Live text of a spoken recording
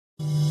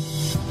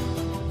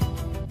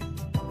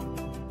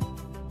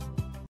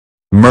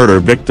Murder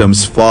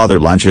victim's father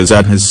lunches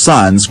at his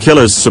son's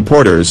killer's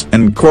supporters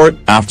in court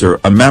after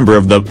a member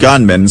of the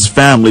gunman's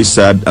family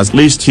said at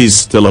least he's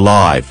still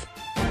alive.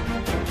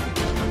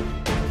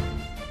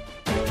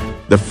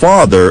 The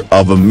father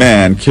of a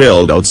man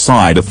killed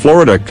outside a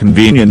Florida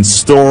convenience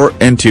store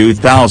in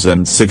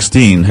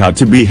 2016 had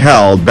to be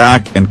held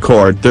back in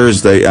court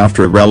Thursday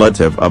after a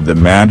relative of the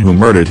man who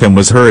murdered him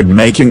was heard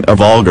making a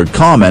vulgar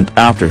comment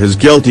after his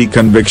guilty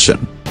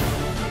conviction.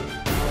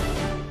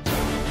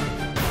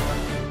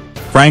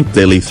 Frank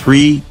Daly,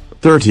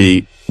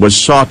 30, was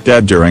shot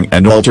dead during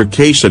an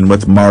altercation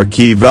with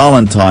Marquis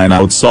Valentine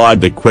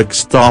outside the Quick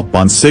Stop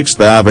on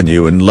 6th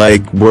Avenue in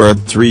Lake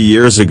Worth 3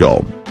 years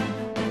ago.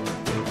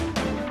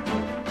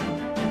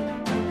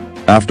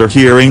 After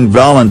hearing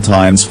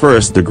Valentine's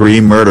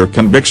first-degree murder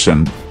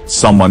conviction,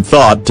 someone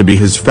thought to be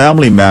his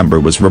family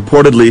member was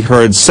reportedly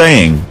heard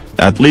saying,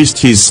 "At least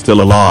he's still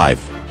alive."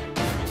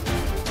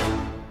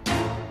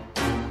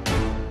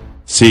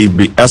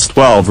 CBS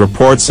 12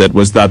 reports it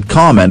was that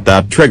comment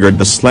that triggered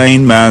the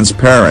slain man's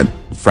parent,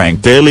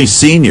 Frank Daly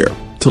Sr.,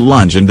 to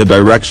lunge in the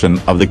direction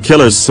of the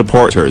killer's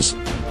supporters.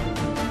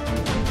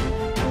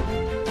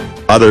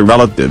 Other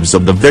relatives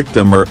of the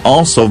victim are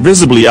also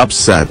visibly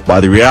upset by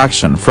the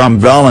reaction from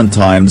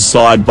Valentine's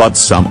side, but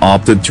some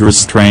opted to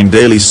restrain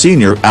Daly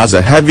Sr. as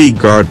a heavy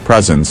guard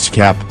presence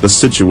kept the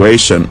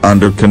situation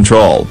under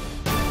control.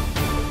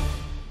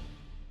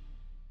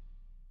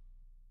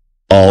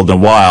 All the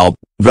while,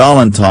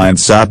 Valentine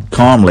sat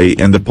calmly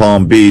in the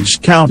Palm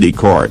Beach County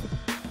Court.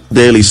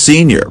 Daly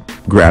Sr.,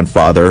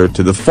 grandfather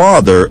to the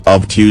father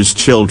of 2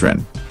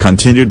 children,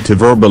 continued to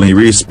verbally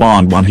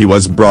respond when he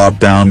was brought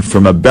down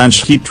from a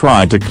bench he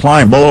tried to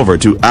climb over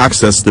to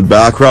access the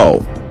back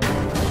row.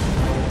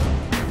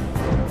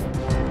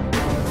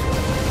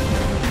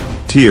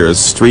 Tears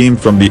streamed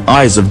from the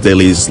eyes of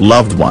Daly's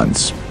loved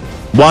ones.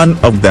 One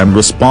of them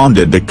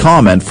responded the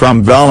comment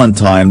from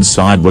Valentine's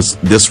side was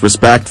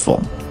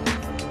disrespectful.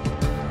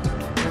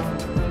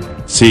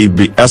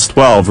 CBS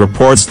 12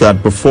 reports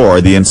that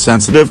before the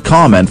insensitive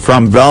comment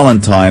from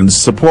Valentine's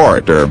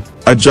supporter,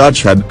 a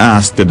judge had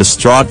asked a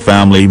distraught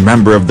family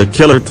member of the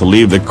killer to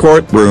leave the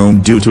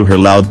courtroom due to her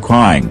loud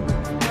crying.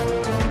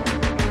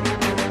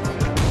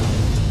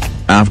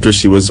 After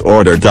she was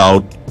ordered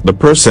out, the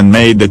person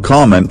made the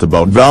comment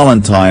about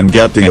Valentine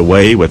getting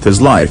away with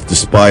his life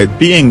despite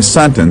being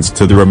sentenced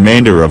to the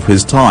remainder of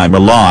his time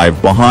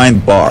alive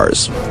behind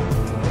bars.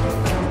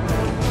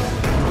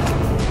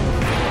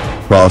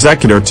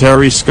 Prosecutor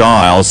Terry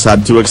Skiles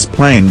had to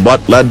explain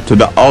what led to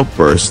the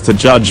outburst to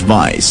Judge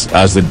Weiss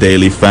as the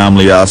Daly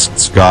family asked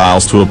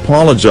Skiles to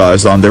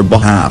apologize on their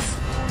behalf.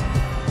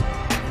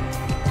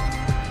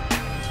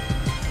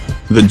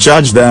 The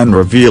judge then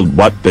revealed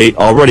what they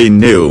already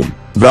knew: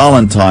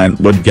 Valentine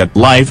would get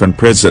life in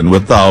prison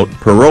without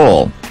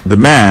parole, the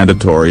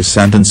mandatory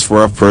sentence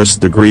for a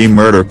first-degree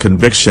murder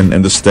conviction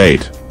in the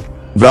state.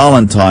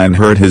 Valentine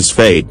heard his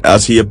fate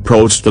as he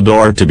approached the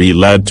door to be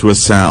led to a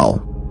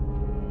cell.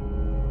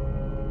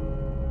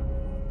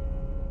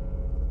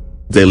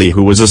 Daly,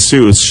 who was a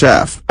sous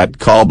chef at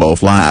Cabo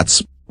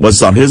Flats,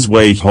 was on his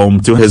way home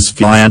to his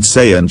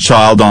fiancée and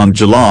child on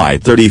July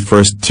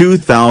 31,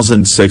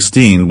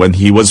 2016 when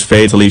he was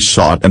fatally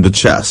shot in the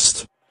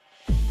chest.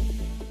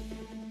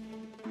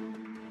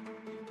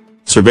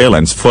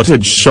 Surveillance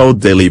footage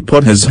showed Daly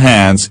put his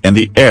hands in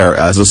the air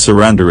as a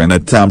surrender and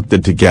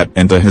attempted to get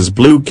into his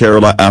blue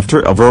Corolla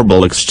after a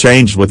verbal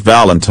exchange with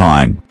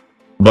Valentine.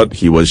 But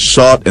he was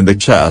shot in the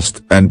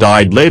chest and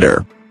died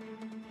later.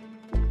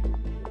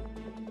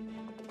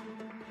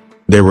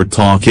 They were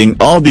talking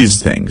all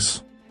these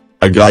things.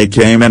 A guy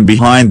came in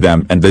behind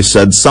them and they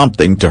said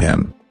something to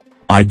him.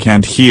 I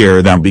can't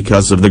hear them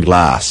because of the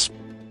glass.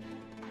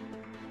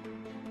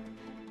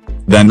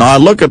 Then I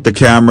look at the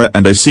camera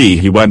and I see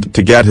he went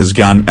to get his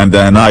gun and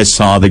then I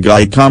saw the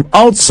guy come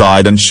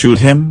outside and shoot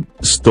him,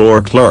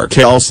 store clerk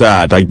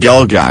Elsad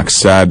Igelgak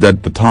said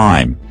at the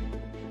time.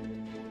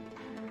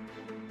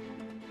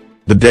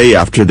 The day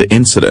after the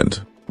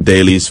incident,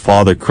 Daly's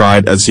father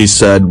cried as he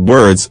said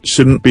words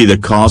shouldn't be the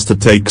cause to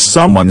take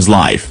someone's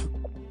life.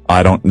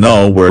 I don't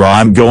know where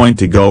I'm going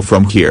to go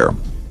from here.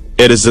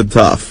 It is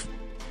tough.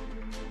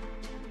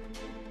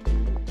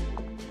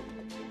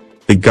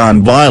 The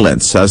gun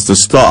violence has to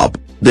stop,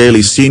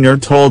 Daly Sr.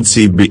 told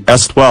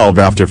CBS 12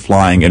 after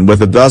flying in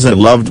with a dozen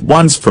loved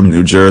ones from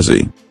New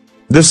Jersey.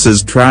 This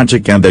is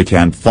tragic and they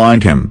can't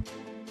find him.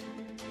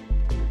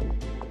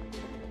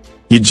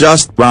 He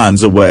just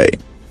runs away.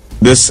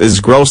 This is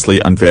grossly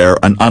unfair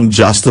and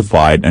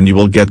unjustified and you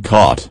will get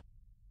caught.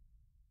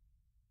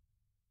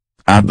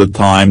 At the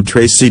time,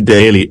 Tracy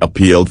Daly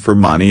appealed for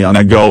money on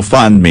a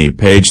GoFundMe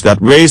page that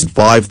raised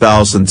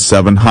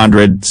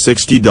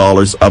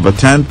 $5,760 of a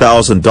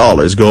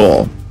 $10,000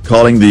 goal,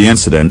 calling the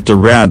incident a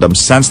random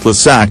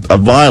senseless act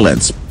of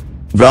violence.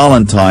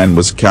 Valentine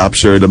was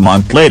captured a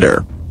month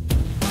later.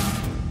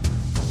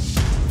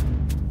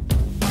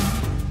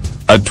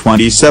 A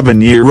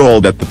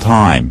 27-year-old at the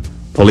time,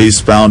 police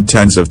found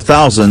tens of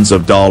thousands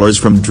of dollars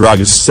from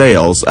drug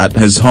sales at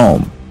his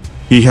home.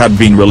 He had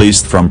been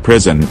released from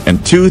prison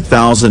in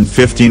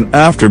 2015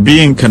 after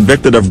being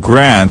convicted of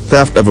grand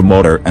theft of a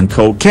motor and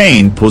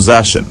cocaine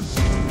possession.